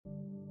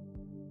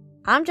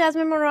I'm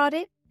Jasmine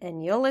Moradi,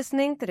 and you're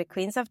listening to the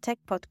Queens of Tech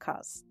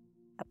podcast,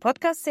 a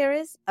podcast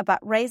series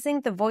about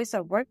raising the voice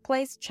of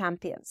workplace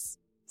champions.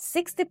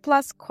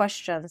 60-plus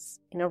questions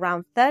in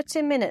around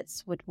 30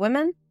 minutes with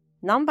women,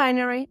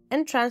 non-binary,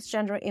 and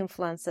transgender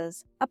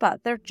influencers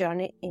about their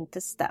journey into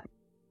STEM,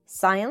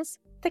 science,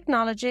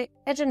 technology,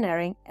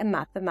 engineering, and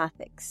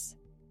mathematics.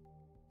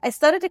 I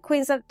started the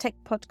Queens of Tech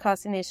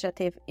podcast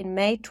initiative in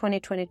May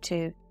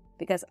 2022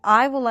 because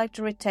I would like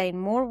to retain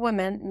more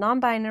women,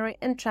 non-binary,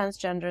 and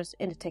transgenders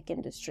in the tech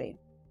industry.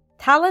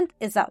 Talent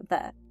is out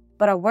there,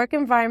 but our work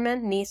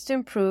environment needs to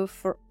improve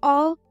for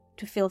all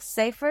to feel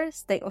safer,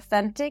 stay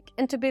authentic,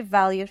 and to be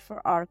valued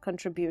for our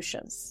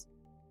contributions.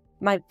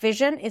 My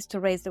vision is to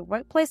raise the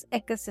workplace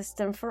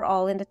ecosystem for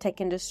all in the tech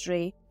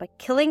industry by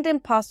killing the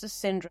imposter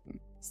syndrome,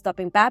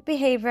 stopping bad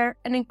behavior,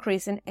 and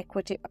increasing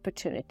equity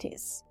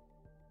opportunities.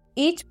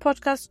 Each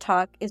podcast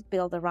talk is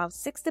built around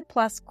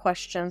 60-plus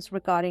questions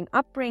regarding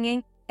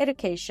upbringing,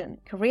 education,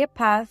 career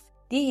path,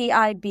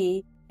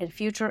 DEIB, and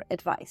future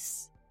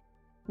advice.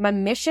 My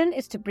mission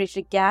is to bridge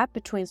the gap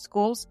between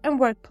schools and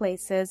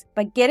workplaces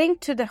by getting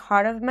to the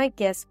heart of my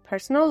guests'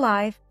 personal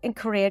life and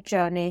career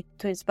journey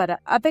to inspire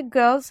other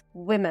girls,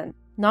 women,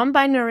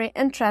 non-binary,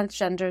 and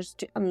transgenders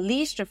to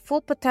unleash their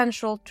full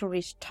potential to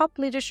reach top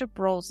leadership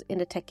roles in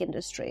the tech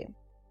industry.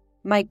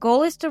 My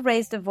goal is to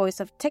raise the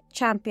voice of tech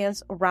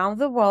champions around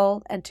the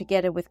world and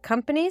together with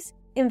companies,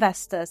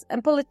 investors,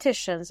 and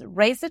politicians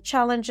raise the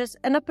challenges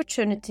and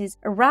opportunities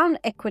around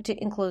equity,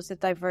 inclusive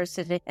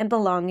diversity, and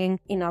belonging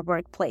in our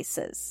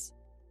workplaces.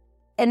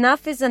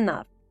 Enough is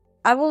enough.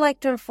 I would like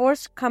to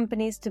enforce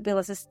companies to build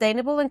a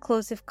sustainable,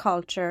 inclusive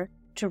culture,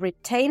 to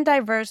retain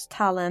diverse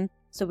talent,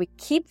 so we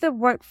keep the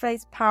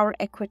workplace power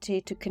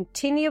equity to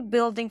continue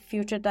building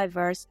future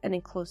diverse and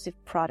inclusive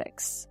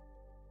products.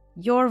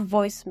 Your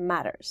voice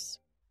matters.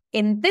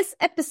 In this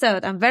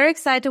episode, I'm very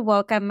excited to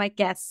welcome my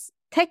guest,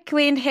 Tech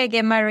Queen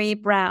Hege Marie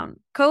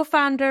Brown,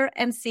 co-founder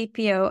and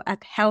CPO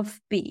at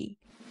HealthB.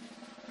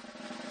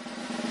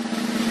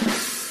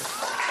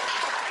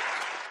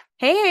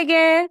 Hey,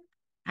 Hege.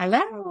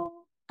 Hello.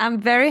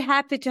 I'm very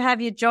happy to have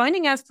you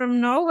joining us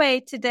from Norway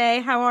today.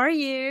 How are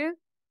you?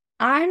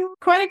 I'm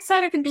quite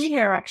excited to be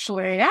here,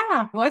 actually.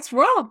 Yeah, let's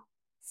roll.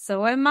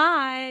 So am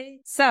I.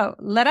 So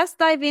let us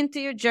dive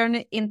into your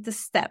journey into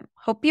STEM.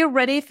 Hope you're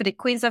ready for the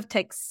Queens of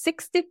Tech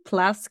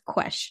 60-plus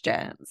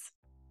questions.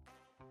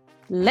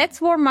 Let's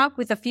warm up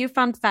with a few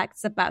fun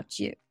facts about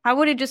you. How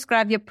would you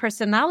describe your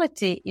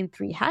personality in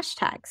 3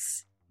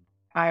 hashtags?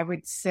 I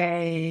would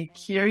say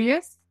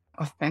curious,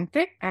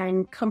 authentic,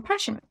 and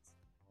compassionate.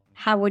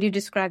 How would you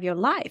describe your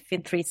life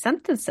in 3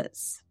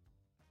 sentences?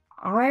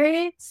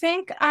 I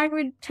think I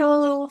would tell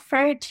a little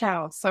fairy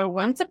tale. So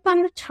once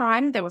upon a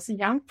time, there was a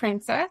young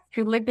princess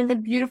who lived in a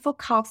beautiful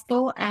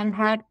castle and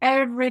had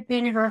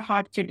everything her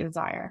heart could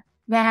desire.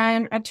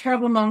 Then a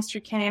terrible monster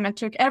came and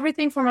took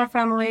everything from her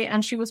family,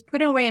 and she was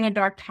put away in a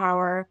dark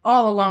tower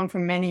all alone for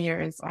many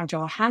years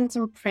until a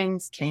handsome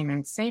prince came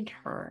and saved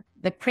her.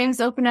 The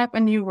prince opened up a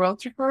new world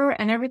to her,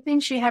 and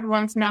everything she had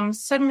once known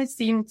suddenly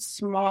seemed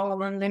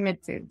small and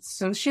limited.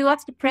 So she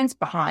left the prince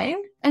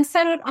behind and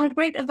set out on a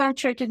great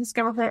adventure to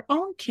discover her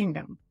own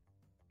kingdom.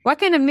 What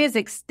kind of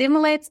music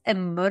stimulates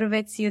and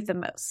motivates you the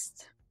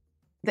most?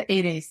 The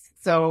 80s.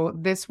 So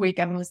this week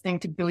I'm listening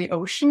to Billy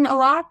Ocean a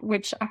lot,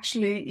 which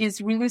actually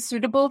is really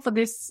suitable for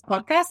this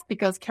podcast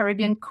because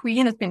Caribbean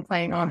Queen has been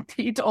playing on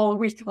it all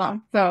week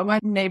long. So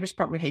my neighbors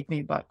probably hate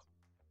me, but...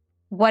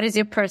 What is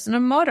your personal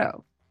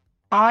motto?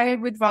 I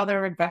would rather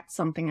regret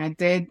something I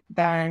did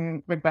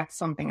than regret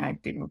something I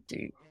didn't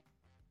do.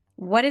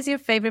 What is your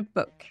favorite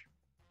book?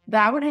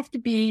 That would have to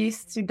be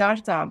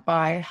Siddhartha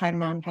by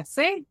Hermann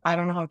Hesse. I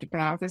don't know how to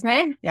pronounce his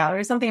name. Yeah, there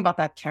is something about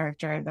that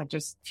character that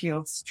just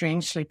feels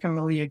strangely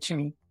familiar to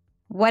me.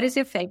 What is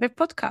your favorite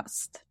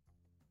podcast?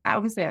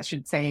 Obviously, I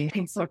should say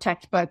Things So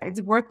Tech, but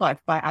it's Work Life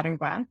by Adam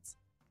Grant.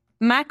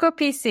 Mac or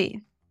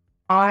PC?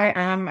 I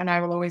am, and I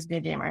will always be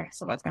a gamer,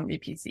 so that's going to be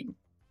PC.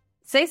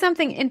 Say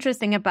something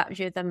interesting about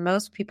you that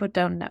most people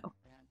don't know.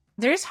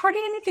 There's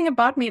hardly anything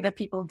about me that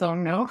people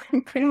don't know.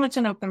 I'm pretty much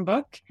an open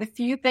book. The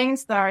few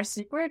things that are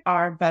secret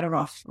are better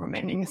off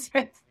remaining a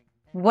secret.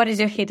 What is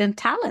your hidden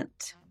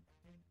talent?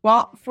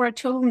 Well, for a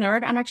total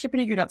nerd, I'm actually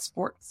pretty good at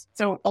sports.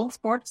 So all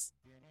sports.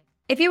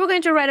 If you were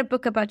going to write a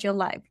book about your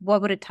life,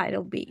 what would the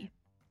title be?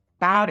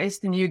 That is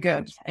the new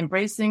good.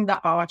 Embracing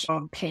the art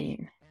of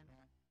pain.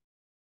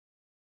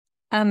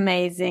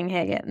 Amazing,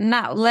 Hege.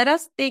 Now, let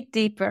us dig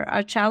deeper.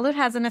 Our childhood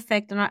has an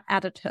effect on our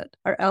adulthood.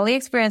 Our early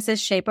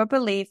experiences shape our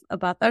belief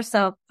about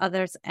ourselves,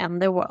 others,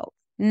 and the world.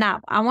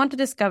 Now, I want to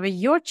discover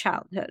your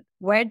childhood.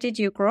 Where did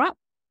you grow up?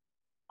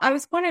 I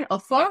was born in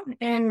Oslo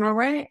in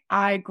Norway.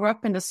 I grew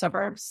up in the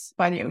suburbs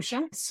by the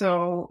ocean.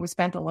 So we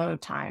spent a lot of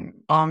time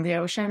on the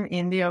ocean,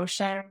 in the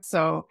ocean.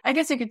 So I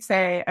guess you could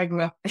say I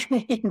grew up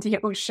in the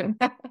ocean.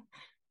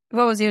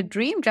 What was your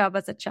dream job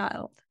as a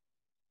child?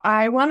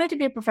 I wanted to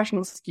be a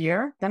professional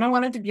skier. Then I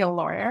wanted to be a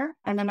lawyer.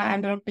 And then I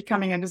ended up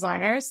becoming a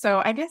designer.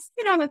 So I guess,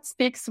 that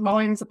speaks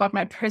volumes about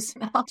my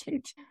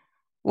personality.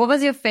 What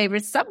was your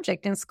favorite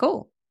subject in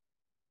school?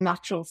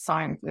 natural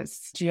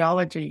sciences,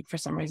 geology for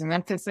some reason,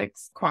 then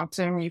physics,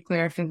 quantum,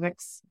 nuclear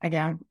physics.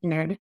 Again,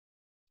 nerd.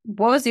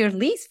 What was your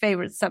least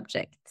favorite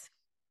subject?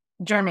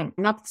 German,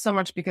 not so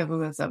much because of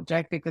the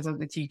subject, because of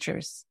the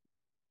teachers.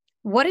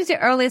 What is your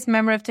earliest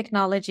memory of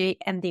technology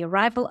and the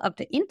arrival of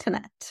the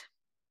internet?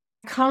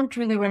 I can't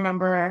really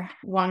remember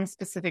one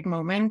specific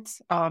moment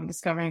of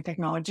discovering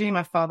technology.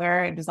 My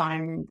father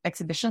designed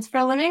exhibitions for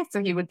a living,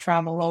 so he would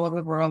travel all over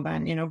the world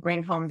and,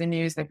 bring home the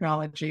newest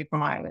technology from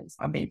when I was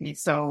a baby.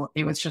 So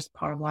it was just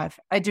part of life.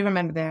 I do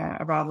remember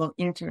the arrival of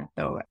internet,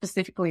 though.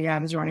 Specifically, I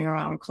was running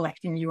around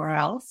collecting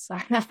URLs. I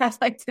had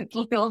like this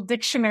little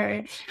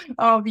dictionary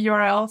of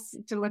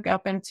URLs to look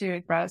up and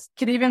to browse.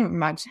 Could even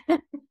imagine.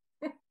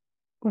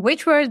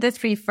 Which were the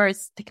 3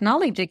 first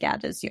technology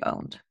gadgets you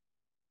owned?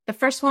 The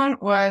first one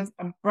was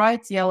a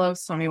bright yellow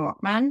Sony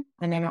Walkman,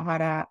 and then I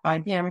had an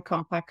IBM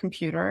compact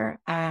computer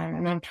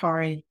and an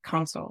Atari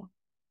console.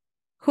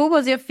 Who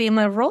was your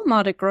female role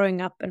model growing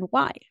up and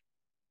why?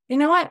 You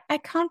know what? I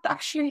can't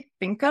actually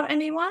think of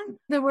anyone.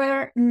 There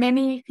were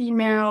many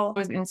female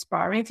who was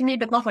inspiring to me,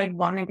 but not like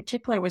one in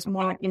particular. It was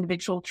more like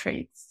individual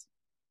traits.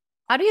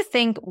 How do you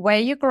think where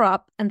you grew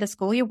up and the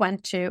school you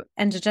went to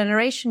and the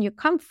generation you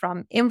come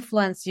from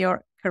influence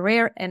your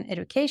career and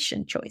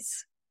education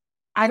choice?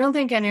 I don't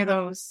think any of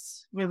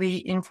those really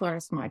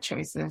influenced my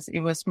choices.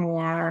 It was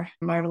more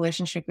my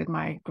relationship with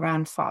my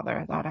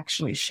grandfather that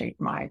actually shaped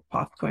my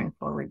path going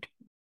forward.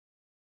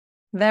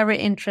 Very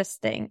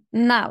interesting.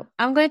 Now,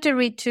 I'm going to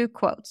read 2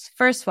 quotes.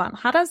 First one,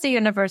 how does the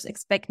universe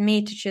expect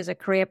me to choose a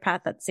career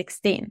path at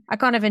 16? I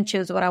can't even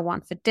choose what I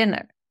want for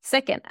dinner.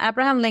 Second,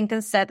 Abraham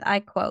Lincoln said, I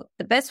quote,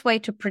 the best way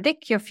to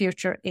predict your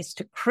future is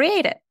to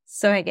create it.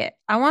 So Hege,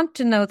 I want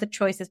to know the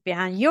choices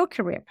behind your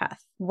career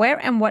path.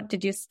 Where and what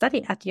did you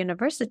study at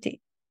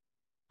university?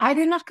 I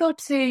did not go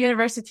to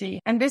university.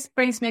 And this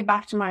brings me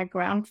back to my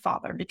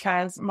grandfather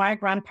because my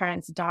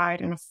grandparents died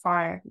in a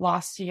fire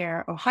last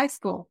year of high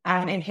school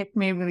and it hit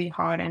me really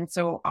hard. And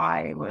so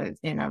I was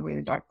in a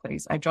really dark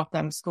place. I dropped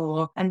out of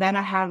school. And then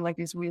I had like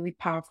this really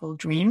powerful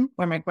dream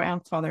where my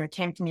grandfather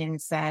came to me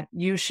and said,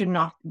 you should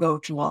not go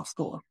to law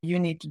school. You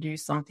need to do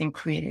something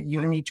creative.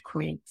 You need to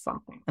create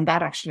something. And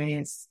that actually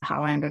is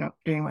how I ended up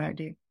doing what I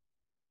do.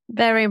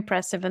 Very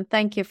impressive. And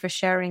thank you for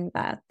sharing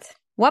that.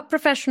 What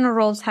professional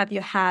roles have you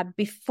had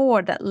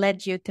before that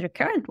led you to the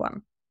current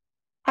one?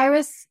 I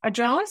was a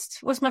journalist.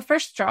 It was my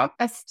first job.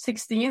 At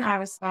 16, I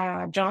was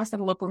a journalist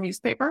at a local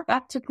newspaper.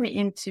 That took me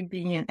into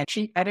being a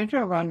chief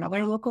editor of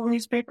another local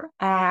newspaper.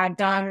 I'd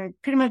done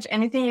pretty much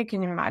anything you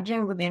can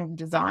imagine within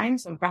design.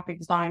 So graphic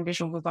design,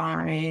 visual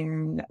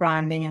design,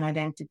 branding and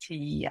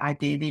identity. I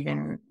did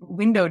even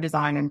window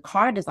design and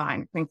car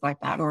design, things like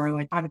that, or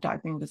like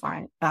advertising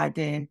design. I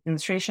did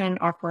illustration,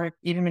 artwork,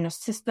 even been a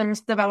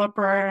systems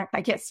developer.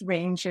 I guess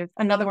range is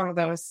another one of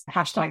those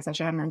hashtags that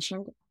I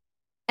mentioned.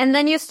 And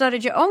then you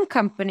started your own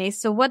company.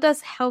 So what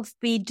does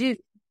HealthB do?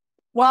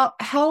 Well,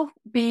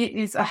 HealthB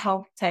is a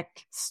health tech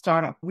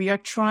startup. We are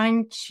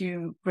trying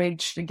to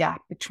bridge the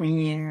gap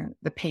between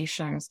the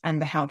patients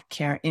and the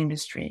healthcare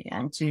industry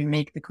and to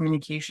make the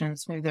communication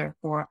smoother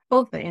for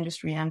both the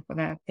industry and for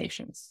the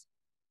patients.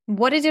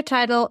 What is your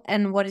title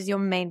and what is your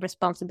main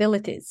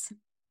responsibilities?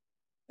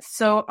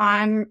 So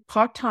I'm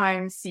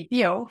part-time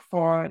CPO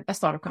for a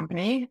startup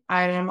company.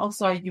 I am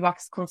also a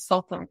UX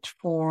consultant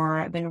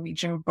for the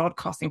Norwegian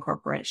Broadcasting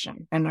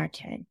Corporation,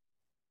 NRK.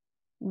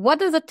 What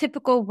does a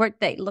typical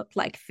workday look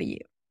like for you?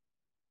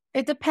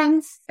 It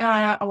depends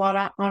a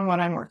lot on what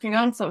I'm working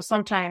on. So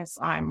sometimes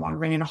I'm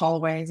wandering in the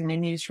hallways in the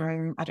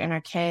newsroom at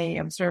NRK,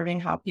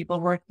 observing how people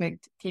work with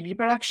TV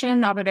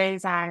production. Other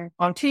days I'm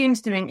on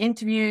Teams doing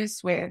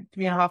interviews with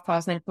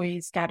 3,500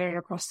 employees scattered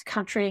across the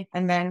country.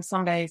 And then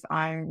some days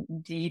I'm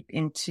deep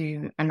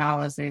into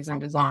analysis and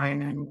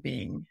design and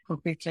being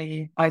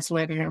completely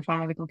isolated in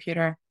front of the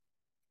computer.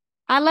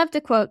 I love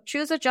the quote,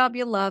 choose a job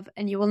you love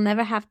and you will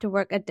never have to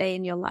work a day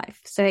in your life.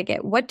 So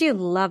Hege, what do you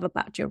love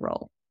about your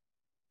role?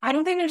 I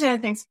don't think there's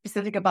anything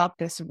specific about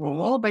this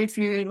role, but if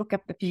you look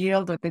at the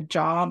field or the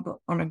job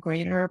on a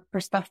greater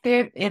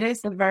perspective, it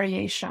is a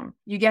variation.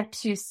 You get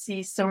to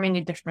see so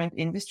many different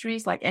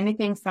industries, like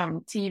anything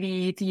from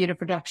TV, theater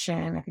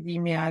production,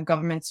 academia,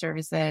 government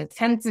services,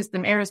 tent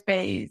system,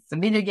 aerospace,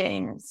 video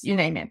games, you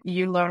name it.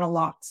 You learn a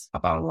lot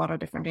about a lot of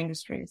different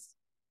industries.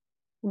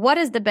 What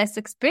is the best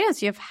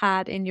experience you've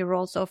had in your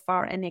role so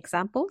far? Any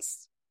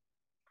examples?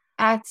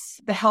 At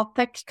the health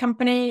tech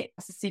company,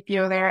 as a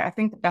CPO there, I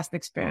think the best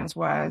experience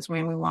was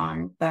when we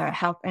won the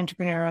Health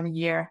Entrepreneur of the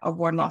Year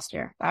award last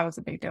year. That was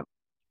a big deal.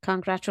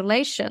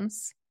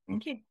 Congratulations.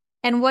 Thank you.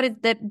 And what is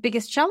the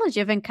biggest challenge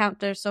you've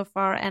encountered so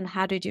far and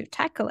how did you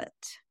tackle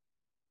it?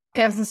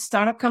 As a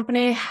startup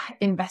company,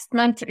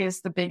 investment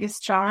is the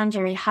biggest challenge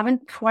and we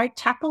haven't quite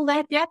tackled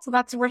that yet. So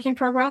that's a work in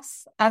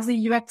progress. As a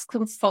UX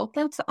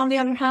consultant, on the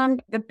other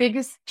hand, the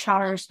biggest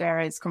challenge there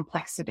is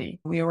complexity.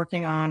 We are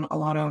working on a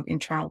lot of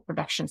internal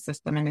production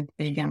system and it's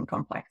big and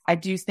complex. I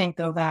do think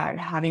though that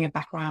having a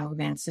background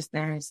within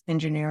systems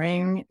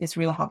engineering is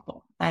really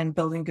helpful and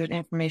building good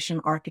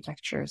information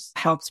architectures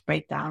helps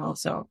break down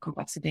also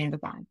complexity in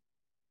design.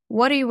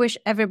 What do you wish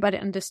everybody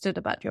understood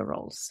about your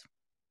roles?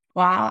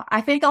 Wow.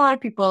 I think a lot of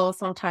people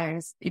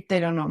sometimes, if they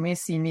don't know me,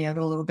 see me as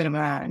a little bit of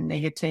a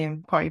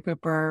negative party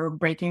pooper,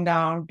 breaking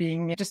down,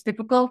 being just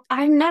difficult.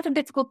 I'm not a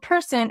difficult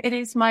person. It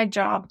is my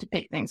job to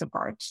pick things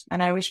apart.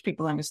 And I wish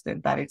people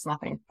understood that it's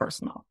nothing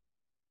personal.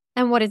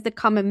 And what is the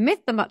common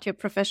myth about your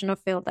professional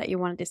field that you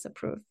want to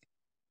disapprove?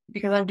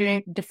 Because I'm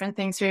doing different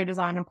things here,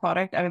 design and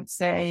product, I would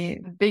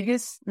say the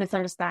biggest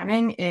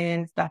misunderstanding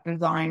is that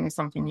design is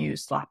something you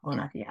slap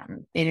on at the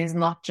end. It is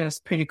not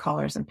just pretty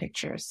colors and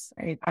pictures.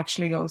 It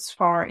actually goes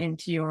far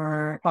into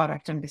your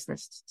product and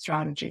business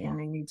strategy, and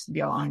it needs to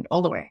be aligned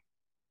all the way.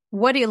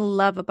 What do you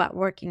love about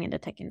working in the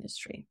tech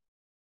industry?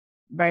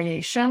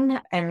 Variation,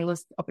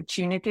 endless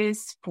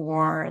opportunities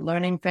for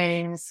learning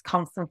things,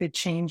 constantly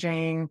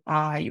changing.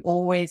 You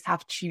always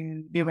have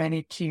to be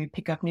ready to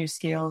pick up new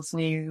skills,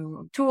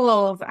 new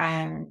tools,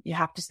 and you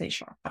have to stay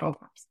sharp at all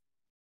times.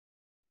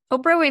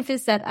 Oprah Winfrey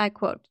said, I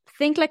quote,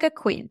 "Think like a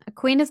queen. A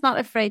queen is not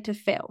afraid to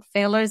fail.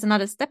 Failure is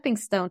not a stepping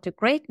stone to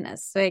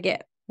greatness." So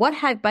again, what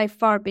had by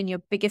far been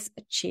your biggest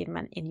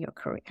achievement in your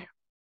career?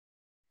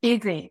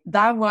 Easy.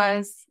 That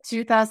was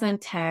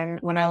 2010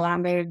 when I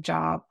landed a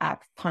job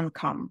at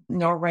Funcom,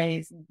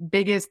 Norway's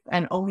biggest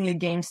and only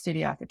game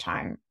studio at the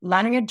time.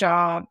 Landing a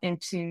job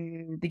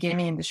into the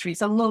gaming industry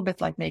is a little bit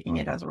like making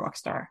it as a rock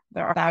star.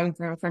 There are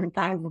thousands and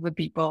thousands of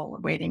people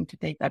waiting to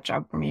take that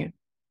job from you.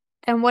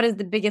 And what is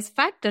the biggest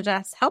factor that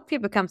has helped you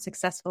become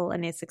successful?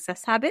 Any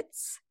success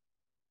habits?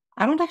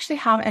 I don't actually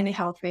have any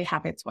healthy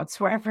habits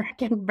whatsoever. I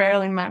can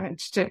barely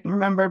manage to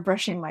remember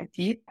brushing my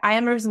teeth. I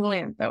am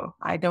resilient, though.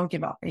 I don't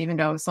give up, even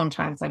though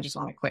sometimes I just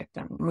want to quit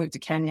and move to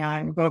Kenya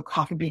and go to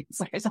coffee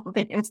beans or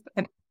something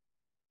instead.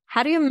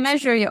 How do you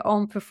measure your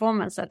own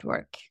performance at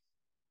work?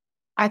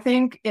 I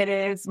think it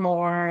is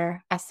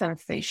more a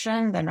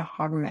sensation than a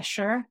hard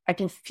measure. I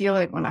can feel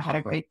it when I had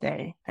a great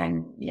day.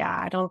 And yeah,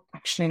 I don't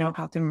actually know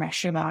how to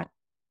measure that.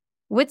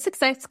 With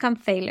success come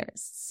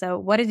failures. So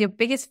what is your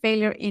biggest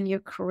failure in your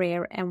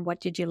career and what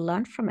did you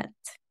learn from it?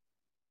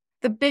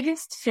 The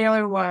biggest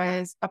failure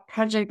was a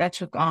project I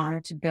took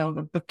on to build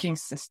a booking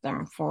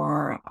system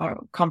for a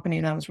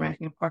company that was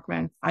renting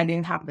apartments. I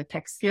didn't have the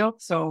tech skill,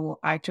 so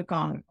I took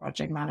on a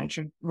project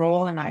manager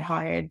role and I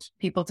hired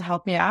people to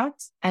help me out,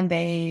 and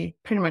they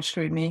pretty much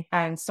screwed me.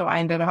 And so I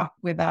ended up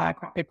with a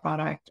crappy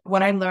product.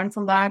 What I learned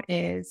from that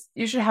is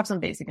you should have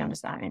some basic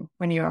understanding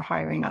when you're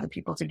hiring other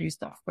people to do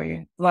stuff for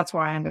you. That's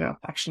why I ended up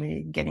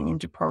actually getting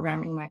into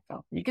programming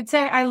myself. You could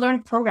say I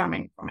learned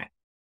programming from it.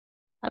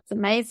 That's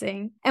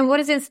amazing. And what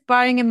is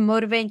inspiring and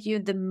motivating you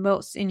the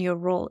most in your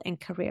role and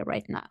career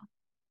right now?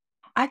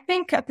 I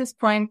think at this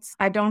point,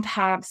 I don't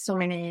have so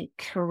many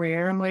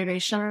career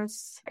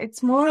motivations.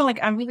 It's more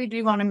like I really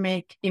do want to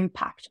make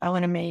impact. I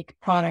want to make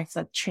products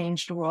that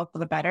change the world for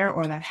the better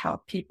or that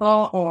help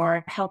people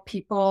or help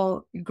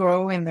people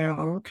grow in their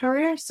own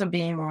career. So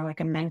being more like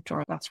a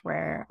mentor, that's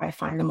where I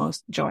find the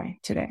most joy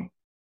today.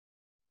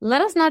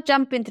 Let us now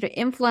jump into the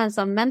influence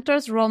of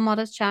mentors, role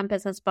models,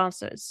 champions, and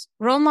sponsors.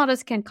 Role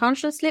models can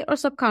consciously or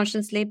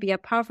subconsciously be a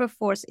powerful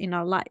force in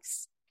our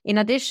lives. In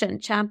addition,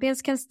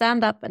 champions can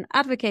stand up and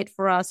advocate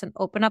for us and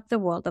open up the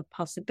world of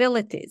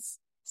possibilities.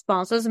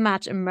 Sponsors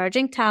match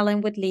emerging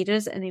talent with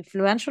leaders and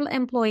influential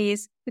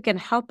employees who can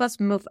help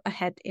us move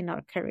ahead in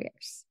our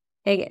careers.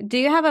 Hege, do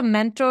you have a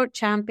mentor,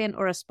 champion,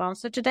 or a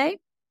sponsor today?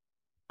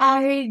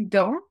 I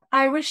don't.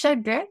 I wish I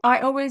did. I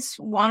always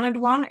wanted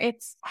one.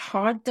 It's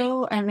hard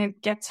though, and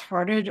it gets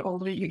harder the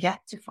older you get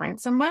to find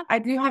someone. I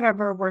do,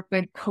 however, work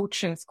with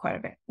coaches quite a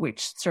bit,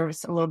 which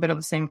serves a little bit of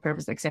the same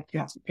purpose, except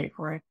you have to pay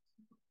for it.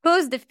 Who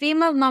is the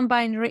female,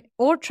 non-binary,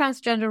 or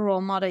transgender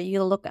role model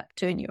you look up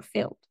to in your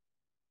field?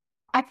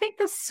 I think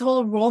this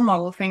whole role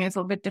model thing is a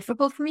little bit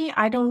difficult for me.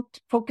 I don't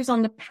focus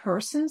on the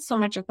person so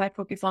much as I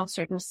focus on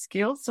certain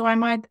skills. So I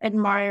might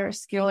admire a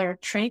skill or a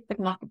trait, but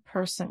not the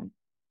person.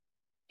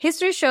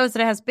 History shows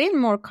that it has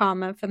been more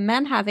common for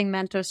men having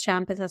mentors,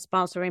 champions, and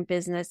sponsors in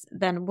business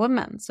than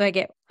women. So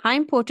again, how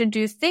important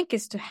do you think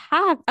is to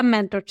have a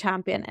mentor,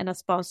 champion, and a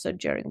sponsor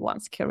during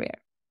one's career?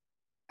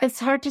 It's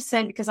hard to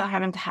say because I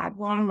haven't had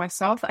one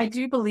myself. I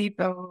do believe,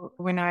 though,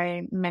 when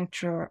I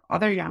mentor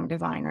other young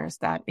designers,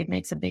 that it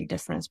makes a big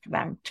difference for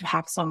them to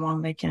have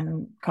someone they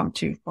can come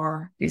to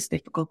for these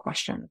difficult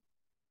questions.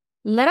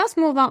 Let us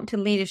move on to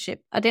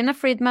leadership. Adina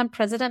Friedman,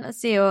 president and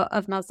CEO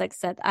of Nasdaq,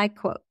 said, I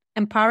quote,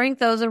 "Empowering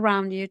those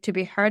around you to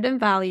be heard and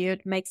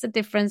valued makes a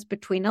difference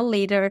between a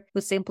leader who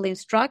simply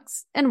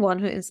instructs and one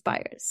who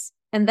inspires."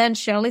 And then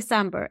Shirley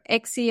Sandberg,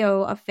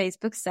 ex-CEO of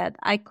Facebook, said,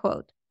 I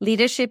quote,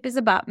 "Leadership is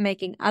about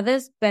making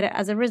others better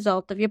as a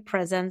result of your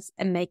presence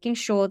and making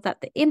sure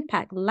that the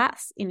impact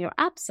lasts in your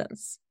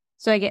absence."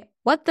 So again,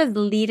 what does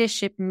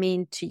leadership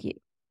mean to you?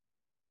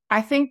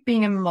 I think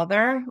being a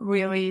mother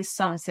really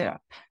sums it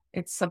up.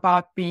 It's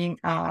about being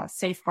a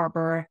safe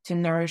harbor to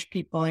nourish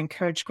people,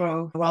 encourage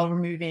growth while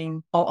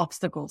removing all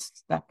obstacles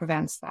that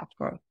prevents that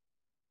growth.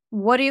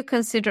 What do you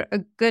consider a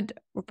good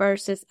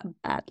versus a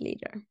bad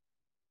leader?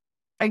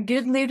 A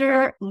good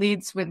leader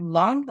leads with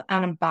love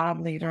and a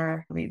bad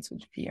leader leads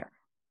with fear.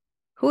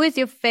 Who is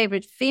your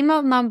favorite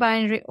female,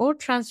 non-binary, or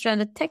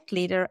transgender tech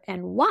leader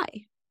and why?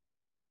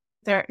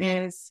 There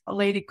is a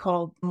lady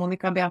called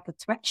Monica Beate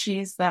Tvedt.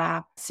 She's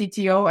the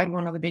CTO at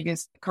one of the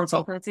biggest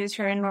consultancies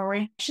here in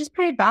Norway. She's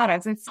pretty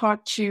badass. It's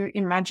hard to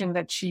imagine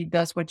that she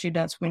does what she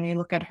does when you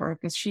look at her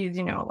because she's,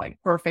 like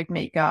perfect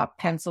makeup,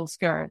 pencil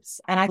skirts.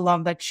 And I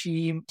love that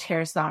she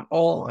tears down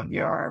all of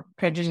your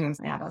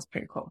prejudices. Yeah, that's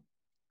pretty cool.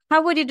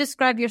 How would you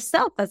describe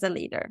yourself as a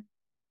leader?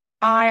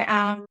 I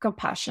am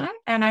compassionate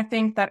and I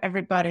think that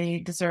everybody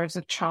deserves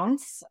a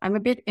chance. I'm a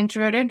bit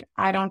introverted.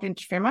 I don't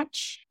interfere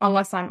much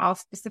unless I'm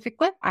asked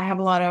specifically. I have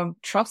a lot of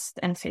trust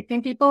and faith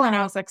in people and I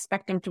also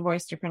expect them to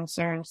voice their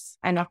concerns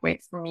and not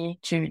wait for me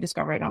to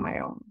discover it on my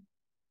own.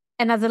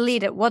 And as a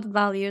leader, what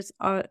values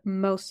are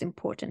most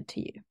important to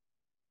you?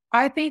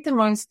 I think the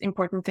most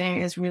important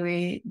thing is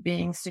really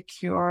being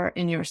secure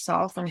in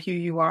yourself and who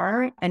you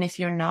are. And if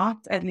you're not,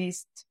 at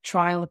least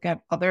try and look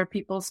at other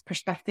people's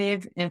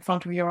perspective in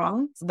front of your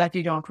own so that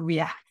you don't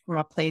react from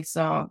a place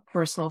of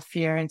personal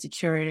fear,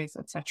 insecurities,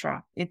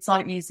 etc. It's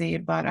not easy,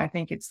 but I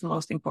think it's the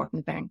most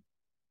important thing.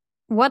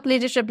 What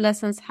leadership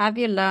lessons have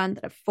you learned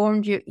that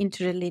formed you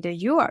into the leader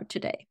you are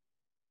today?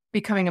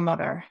 Becoming a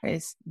mother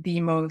is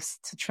the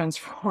most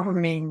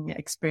transforming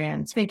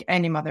experience. I think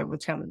any mother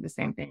would tell you the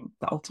same thing,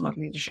 the ultimate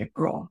leadership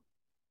role.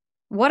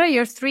 What are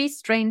your 3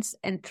 strengths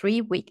and 3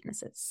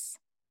 weaknesses?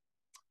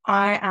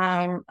 I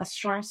am a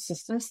strong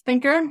systems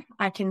thinker.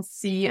 I can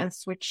see and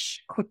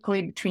switch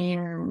quickly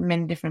between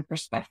many different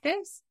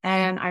perspectives,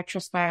 and I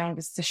trust my own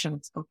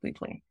decisions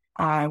completely.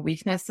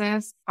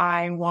 Weaknesses,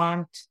 I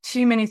want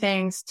too many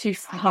things too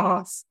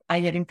fast. I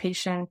get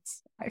impatient.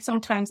 I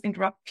sometimes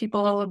interrupt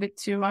people a little bit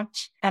too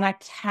much, and I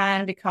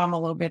can become a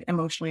little bit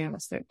emotionally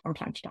invested from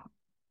time to time.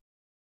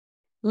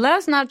 Let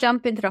us now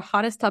jump into the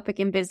hottest topic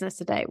in business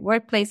today,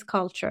 workplace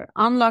culture,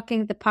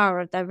 unlocking the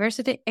power of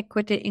diversity,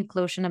 equity,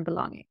 inclusion, and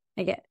belonging.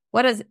 Again,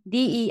 what does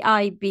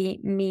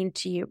DEIB mean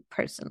to you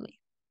personally?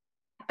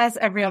 As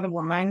every other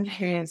woman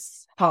who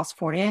is past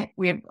 40,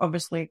 we have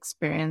obviously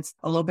experienced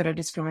a little bit of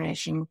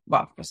discrimination,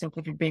 for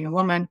simply for being a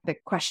woman. The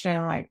question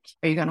are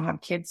you going to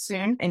have kids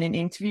soon in an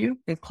interview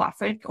is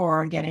classic,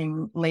 or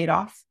getting laid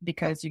off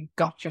because you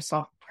got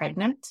yourself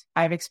pregnant.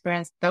 I've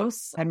experienced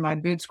those, had my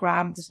boobs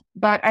grabbed.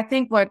 But I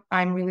think what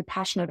I'm really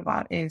passionate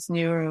about is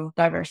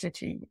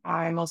neurodiversity.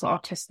 I'm also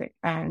autistic,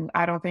 and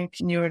I don't think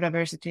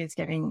neurodiversity is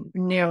getting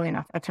nearly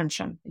enough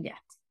attention yet.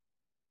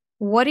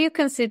 What do you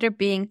consider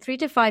being 3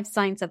 to 5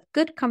 signs of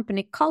good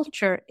company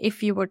culture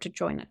if you were to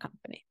join a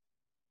company?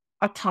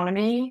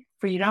 Autonomy,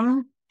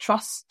 freedom,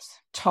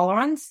 trust,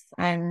 tolerance,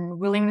 and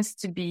willingness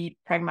to be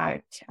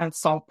pragmatic and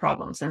solve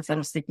problems instead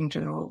of sticking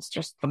to the rules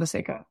just for the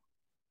sake of it.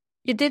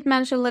 You did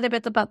mention a little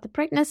bit about the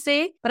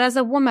pregnancy, but as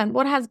a woman,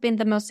 what has been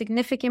the most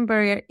significant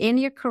barrier in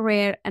your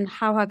career and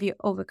how have you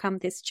overcome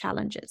these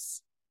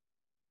challenges?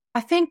 I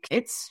think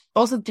it's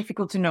also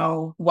difficult to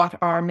know what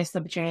are missed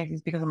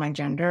opportunities because of my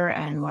gender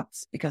and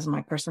what's because of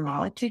my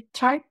personality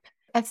type.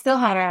 I still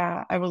had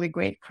a really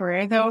great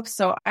career though,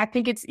 so I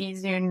think it's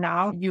easier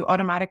now. You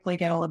automatically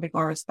get a little bit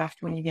more respect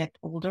when you get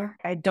older.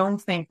 I don't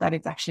think that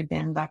it's actually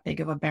been that big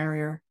of a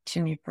barrier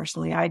to me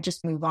personally. I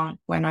just move on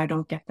when I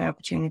don't get the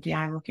opportunity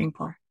I'm looking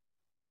for.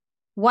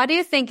 Why do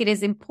you think it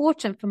is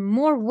important for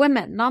more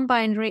women,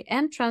 non-binary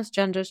and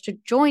transgenders to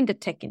join the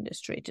tech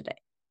industry today?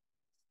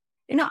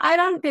 I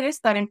don't think it's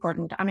that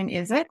important. I mean,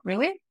 is it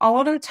really? A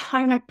lot of the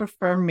time I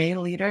prefer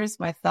male leaders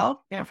myself,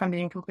 if I'm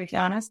being completely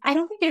honest. I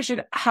don't think you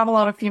should have a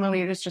lot of female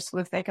leaders just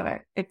for the sake of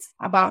it. It's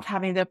about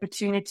having the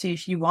opportunity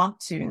if you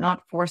want to,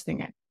 not forcing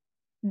it.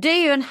 Do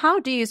you and how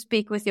do you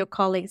speak with your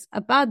colleagues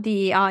about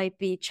the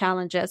EIB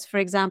challenges, for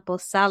example,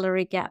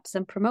 salary gaps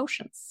and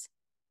promotions?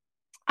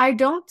 I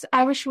don't.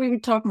 I wish we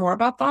would talk more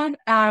about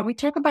that. We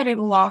talk about it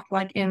a lot,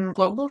 in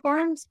global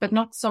forums, but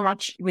not so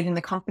much within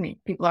the company.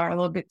 People are a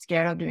little bit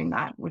scared of doing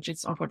that, which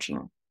is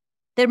unfortunate.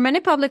 There are many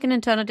public and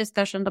internal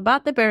discussions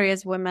about the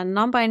barriers women,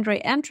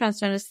 non-binary and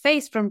transgenders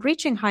face from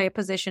reaching higher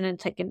position in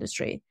tech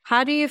industry.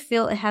 How do you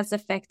feel it has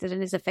affected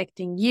and is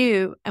affecting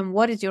you? And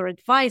what is your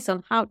advice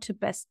on how to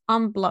best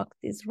unblock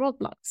these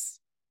roadblocks?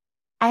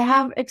 I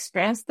have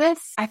experienced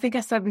this. I think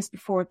I said this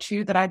before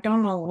too, that I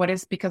don't know what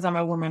is because I'm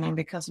a woman and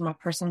because of my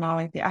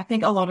personality. I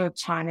think a lot of the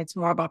time it's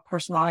more about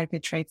personality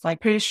traits.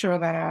 Pretty sure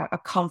that a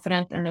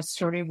confident and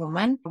assertive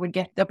woman would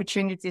get the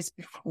opportunities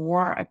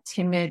before a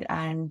timid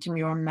and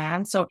demure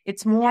man. So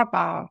it's more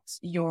about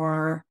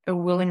your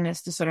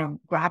willingness to sort of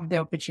grab the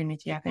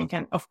opportunity, I think.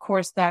 And of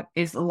course that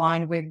is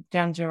aligned with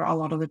gender a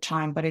lot of the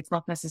time, but it's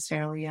not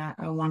necessarily a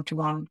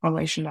one-to-one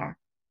relation there.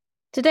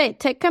 Today,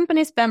 tech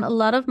companies spend a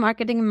lot of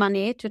marketing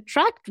money to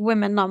attract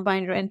women,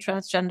 non-binary, and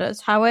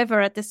transgenders.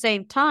 However, at the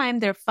same time,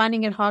 they're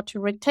finding it hard to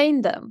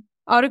retain them.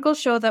 Articles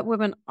show that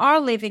women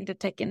are leaving the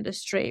tech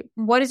industry.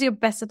 What is your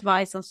best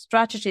advice on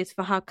strategies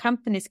for how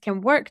companies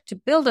can work to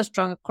build a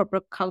stronger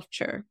corporate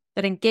culture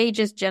that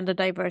engages gender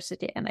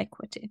diversity and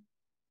equity?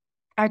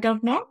 I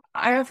don't know.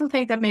 I often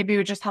think that maybe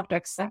we just have to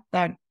accept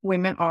that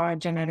women are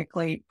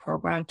genetically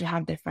programmed to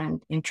have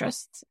different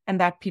interests and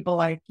that people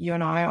like you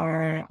and I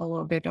are a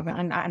little bit of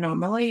an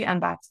anomaly,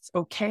 and that's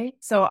okay.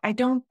 So I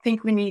don't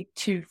think we need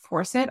to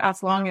force it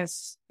as long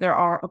as there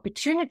are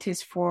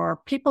opportunities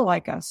for people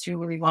like us who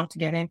really want to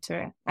get into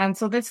it. And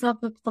so that's not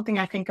something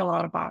I think a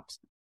lot about.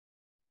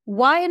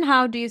 Why and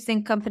how do you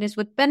think companies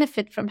would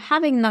benefit from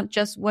having not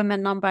just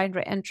women,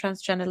 non-binary, and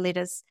transgender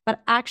leaders,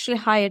 but actually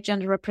higher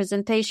gender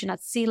representation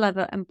at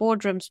C-level and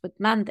boardrooms with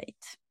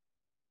mandate?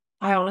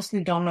 I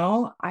honestly don't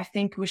know. I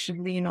think we should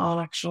lean on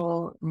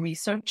actual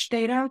research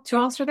data to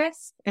answer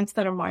this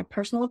instead of my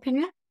personal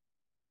opinion.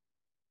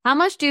 How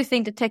much do you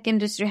think the tech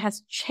industry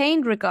has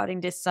changed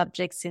regarding this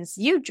subject since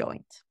you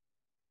joined?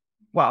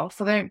 Well,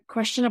 for the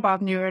question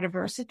about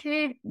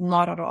neurodiversity,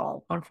 not at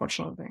all,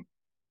 unfortunately.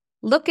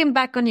 Looking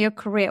back on your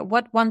career,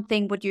 what one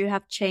thing would you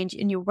have changed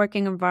in your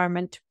working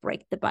environment to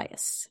break the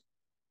bias?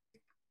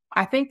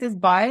 I think this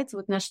bias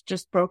was not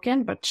just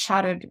broken, but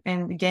shattered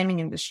in the gaming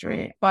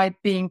industry by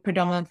being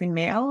predominantly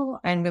male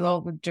and with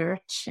all the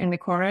dirt in the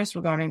corners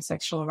regarding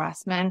sexual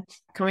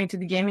harassment. Coming to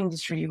the gaming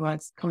industry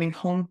was coming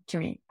home to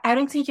me. I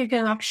don't think you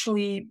can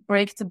actually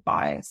break the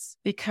bias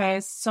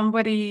because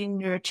somebody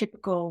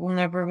neurotypical will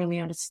never really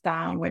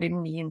understand what it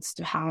means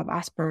to have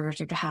Asperger's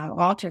or to have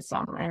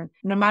autism. And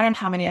no matter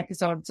how many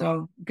episodes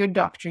of Good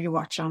Doctor you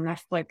watch on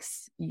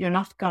Netflix, you're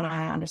not going to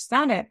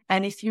understand it.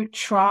 And if you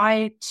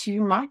try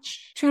too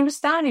much to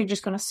understand, you're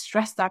just going to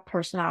stress that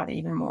person out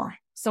even more.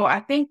 So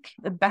I think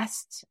the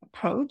best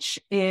approach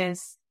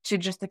is to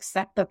just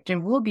accept that there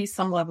will be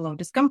some level of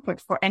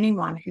discomfort for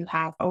anyone who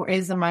have or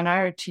is a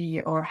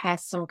minority or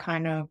has some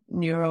kind of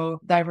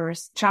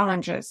neurodiverse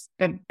challenges.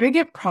 The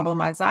bigger problem,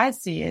 as I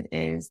see it,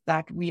 is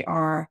that we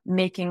are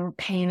making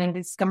pain and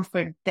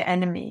discomfort the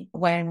enemy,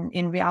 when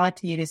in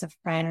reality it is a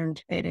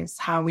friend. It is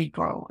how we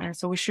grow. And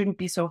so we shouldn't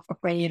be so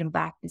afraid of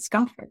that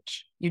discomfort.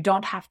 You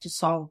don't have to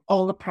solve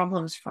all the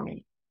problems for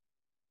me.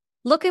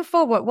 Looking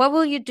forward, what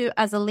will you do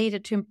as a leader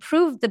to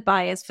improve the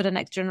bias for the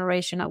next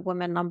generation of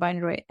women,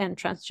 non-binary, and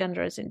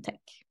transgenders in tech?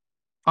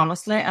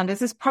 Honestly, and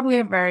this is probably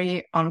a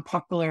very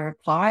unpopular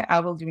reply, I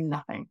will do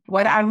nothing.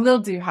 What I will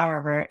do,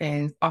 however,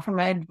 is offer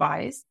my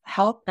advice,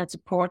 help and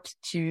support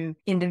to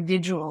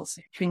individuals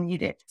who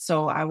need it.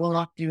 So I will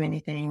not do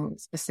anything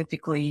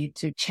specifically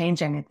to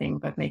change anything,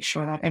 but make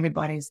sure that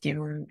everybody is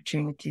given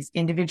opportunities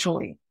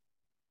individually.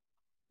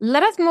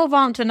 Let us move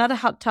on to another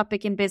hot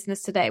topic in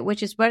business today,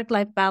 which is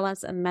work-life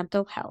balance and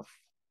mental health.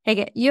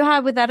 Hege, you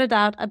have without a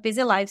doubt a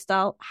busy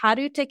lifestyle. How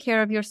do you take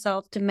care of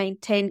yourself to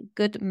maintain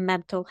good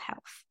mental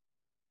health?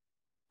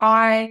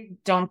 I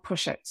don't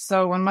push it.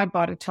 So when my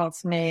body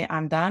tells me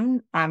I'm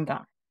done, I'm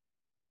done.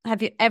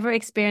 Have you ever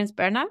experienced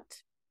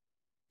burnout?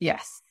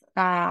 Yes.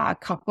 A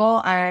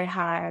couple. I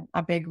had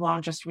a big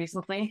one just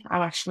recently.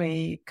 I'm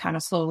actually kind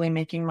of slowly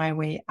making my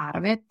way out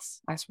of it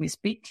as we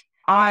speak.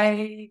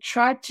 I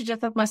tried to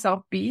just let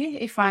myself be.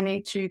 If I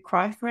need to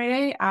cry for a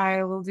day,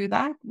 I will do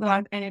that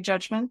without any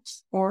judgment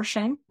or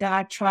shame. Then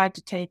I tried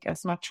to take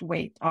as much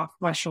weight off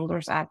my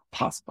shoulders as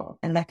possible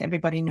and let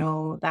everybody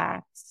know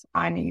that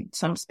I need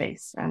some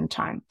space and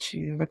time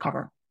to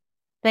recover.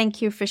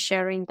 Thank you for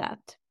sharing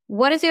that.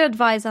 What is your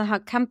advice on how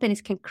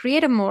companies can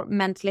create a more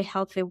mentally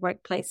healthy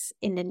workplace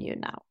in the new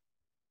now?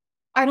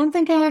 I don't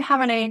think I have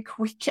any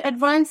quick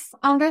advice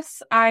on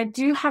this. I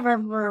do,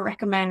 however,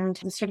 recommend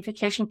the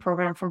certification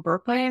program from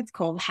Berkeley. It's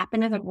called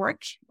Happiness at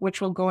Work,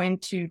 which will go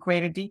into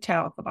greater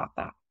detail about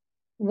that.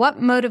 What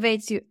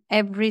motivates you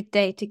every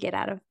day to get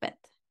out of bed?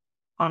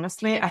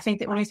 Honestly, I think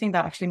the only thing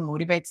that actually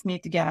motivates me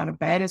to get out of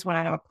bed is when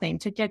I have a plane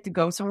ticket to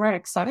go somewhere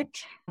exotic.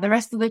 The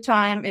rest of the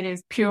time, it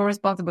is pure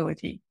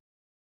responsibility.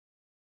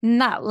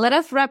 Now, let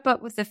us wrap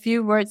up with a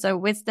few words of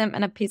wisdom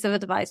and a piece of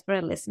advice for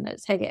our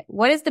listeners. Hege,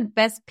 what is the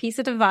best piece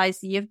of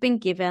advice you've been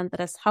given that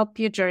has helped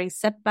you during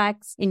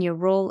setbacks in your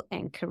role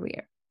and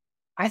career?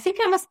 I think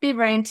I must be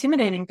very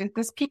intimidating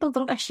because people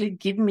don't actually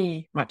give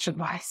me much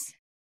advice.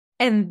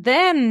 And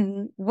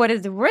then, what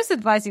is the worst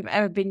advice you've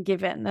ever been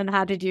given, and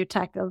how did you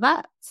tackle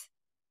that?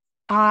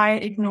 I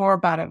ignore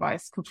bad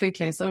advice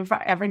completely. So if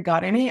I ever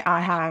got any,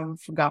 I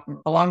have forgotten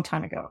a long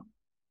time ago.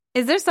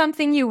 Is there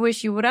something you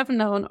wish you would have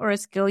known or a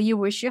skill you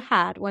wish you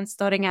had when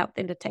starting out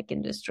in the tech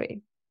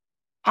industry?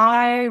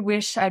 I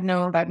wish I'd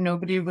known that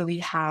nobody really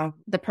have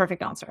the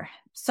perfect answer.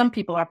 Some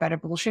people are better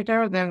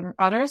bullshitter than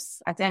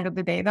others. At the end of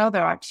the day, though,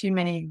 there are too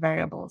many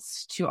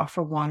variables to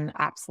offer one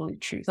absolute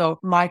truth. So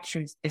my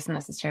truth isn't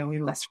necessarily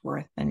less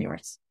worth than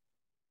yours.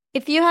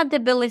 If you had the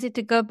ability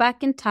to go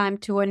back in time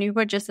to when you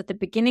were just at the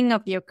beginning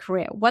of your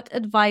career, what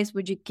advice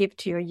would you give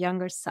to your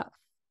younger self?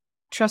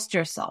 Trust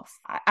yourself.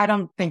 I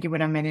don't think it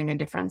would have made any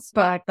difference,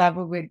 but that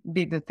would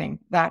be the thing,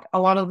 that a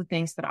lot of the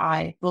things that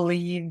I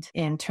believed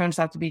in turns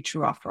out to be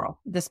true after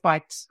all,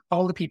 despite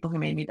all the people who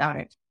made me doubt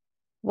it.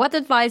 What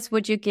advice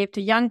would you give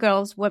to young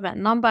girls,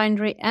 women,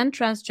 non-binary and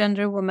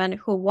transgender women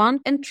who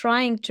want and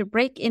trying to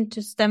break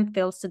into STEM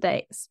fields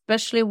today,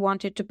 especially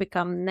wanting to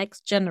become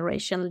next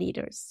generation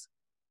leaders?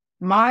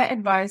 My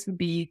advice would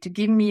be to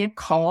give me a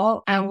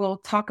call and we'll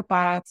talk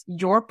about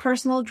your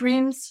personal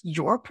dreams,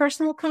 your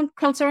personal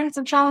concerns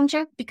and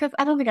challenges, because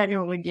I don't think I can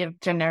really give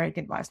generic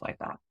advice like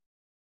that.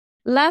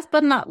 Last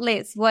but not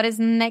least, what is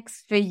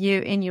next for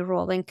you in your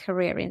role and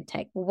career in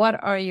tech?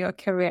 What are your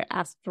career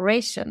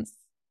aspirations?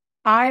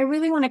 I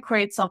really want to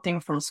create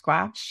something from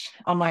scratch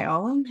on my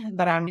own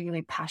that I'm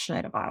really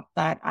passionate about,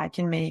 that I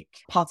can make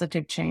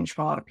positive change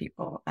for a lot of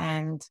people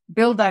and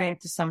build that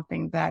into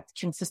something that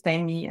can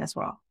sustain me as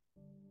well.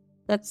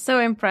 That's so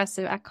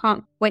impressive. I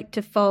can't wait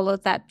to follow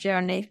that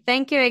journey.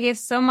 Thank you, Hege,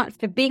 so much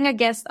for being a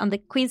guest on the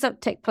Queens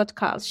of Tech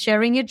podcast,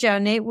 sharing your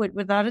journey would,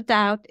 without a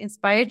doubt,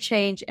 inspire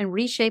change and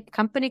reshape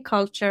company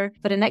culture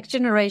for the next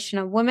generation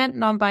of women,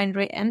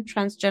 non-binary, and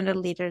transgender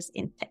leaders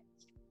in tech.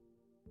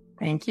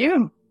 Thank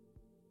you.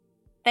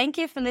 Thank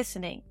you for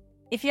listening.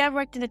 If you have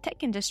worked in the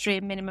tech industry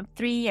a minimum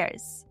 3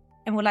 years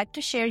and would like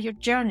to share your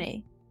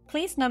journey,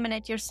 please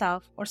nominate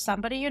yourself or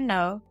somebody you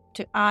know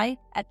to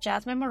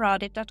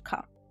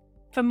i@jasminemaradi.com.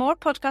 For more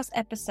podcast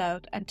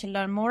episodes and to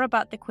learn more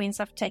about the Queens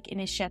of Tech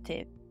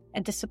initiative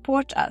and to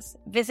support us,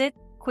 visit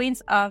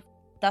queensoftech.com.